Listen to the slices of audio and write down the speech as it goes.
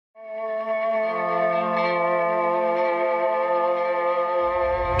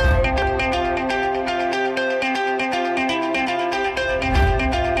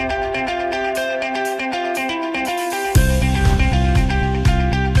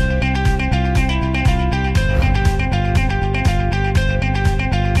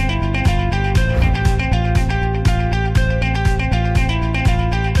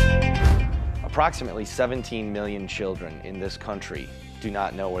Approximately 17 million children in this country do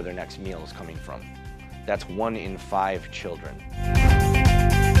not know where their next meal is coming from. That's 1 in 5 children.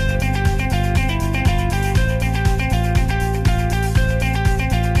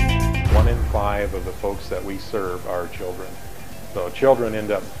 One in 5 of the folks that we serve are children. So children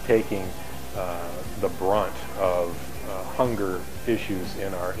end up taking the brunt of hunger issues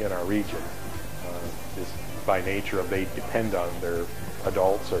in our region. Just by nature of they depend on their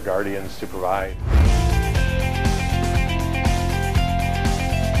adults or guardians to provide.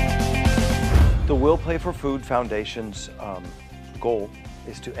 The Will Play for Food Foundation's goal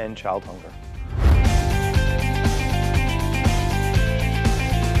is to end child hunger.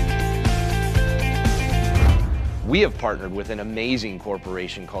 We have partnered with an amazing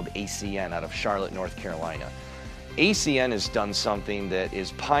corporation called ACN out of Charlotte, North Carolina. ACN has done something that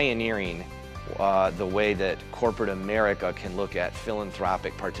is pioneering the way that corporate America can look at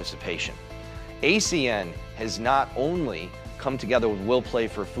philanthropic participation. ACN has not only come together with Will Play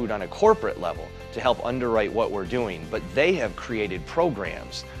for Food on a corporate level to help underwrite what we're doing, but they have created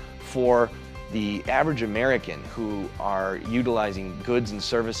programs for the average American who are utilizing goods and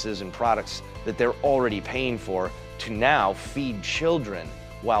services and products that they're already paying for to now feed children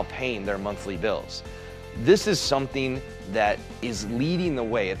while paying their monthly bills. This is something that is leading the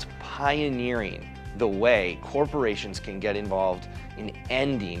way. It's pioneering the way corporations can get involved in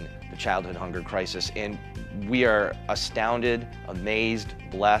ending the childhood hunger crisis. And we are astounded, amazed,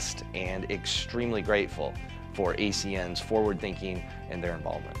 blessed, and extremely grateful for ACN's forward thinking and their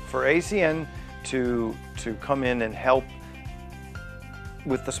involvement. For ACN to come in and help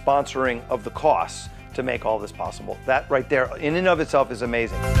with the sponsoring of the costs to make all this possible, that right there in and of itself is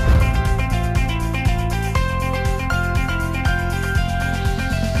amazing.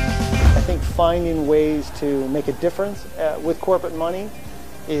 I think finding ways to make a difference with corporate money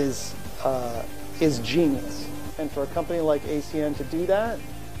is genius. And for a company like ACN to do that,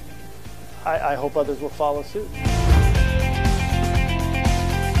 I hope others will follow suit.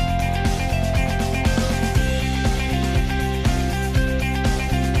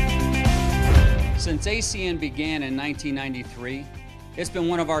 Since ACN began in 1993, it's been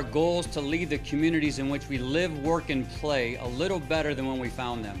one of our goals to leave the communities in which we live, work, and play a little better than when we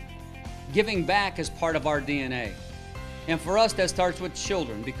found them. Giving back is part of our DNA. And for us, that starts with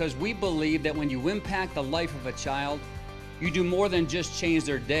children, because we believe that when you impact the life of a child, you do more than just change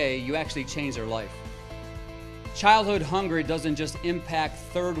their day, you actually change their life. Childhood hunger doesn't just impact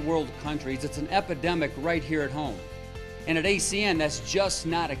third world countries, it's an epidemic right here at home. And at ACN, that's just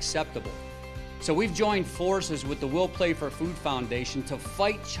not acceptable. So we've joined forces with the Will Play for Food Foundation to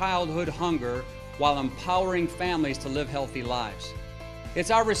fight childhood hunger while empowering families to live healthy lives. It's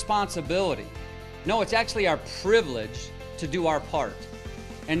our responsibility. No, it's actually our privilege to do our part.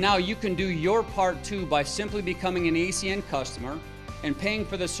 And now you can do your part too by simply becoming an ACN customer and paying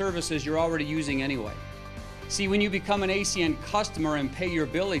for the services you're already using anyway. See, when you become an ACN customer and pay your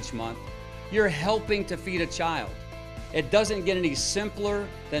bill each month, you're helping to feed a child. It doesn't get any simpler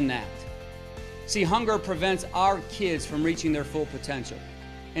than that. See, hunger prevents our kids from reaching their full potential.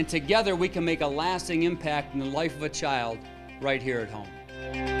 And together we can make a lasting impact in the life of a child right here at home.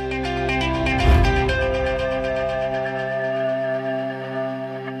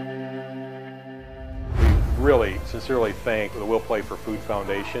 We really sincerely thank the Will Play for Food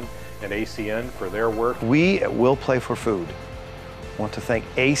Foundation and ACN for their work. We at Will Play for Food want to thank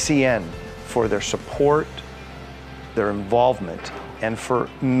ACN for their support, their involvement, and for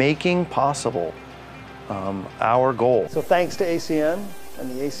making possible our goal. So thanks to ACN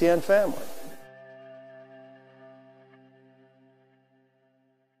and the ACN family.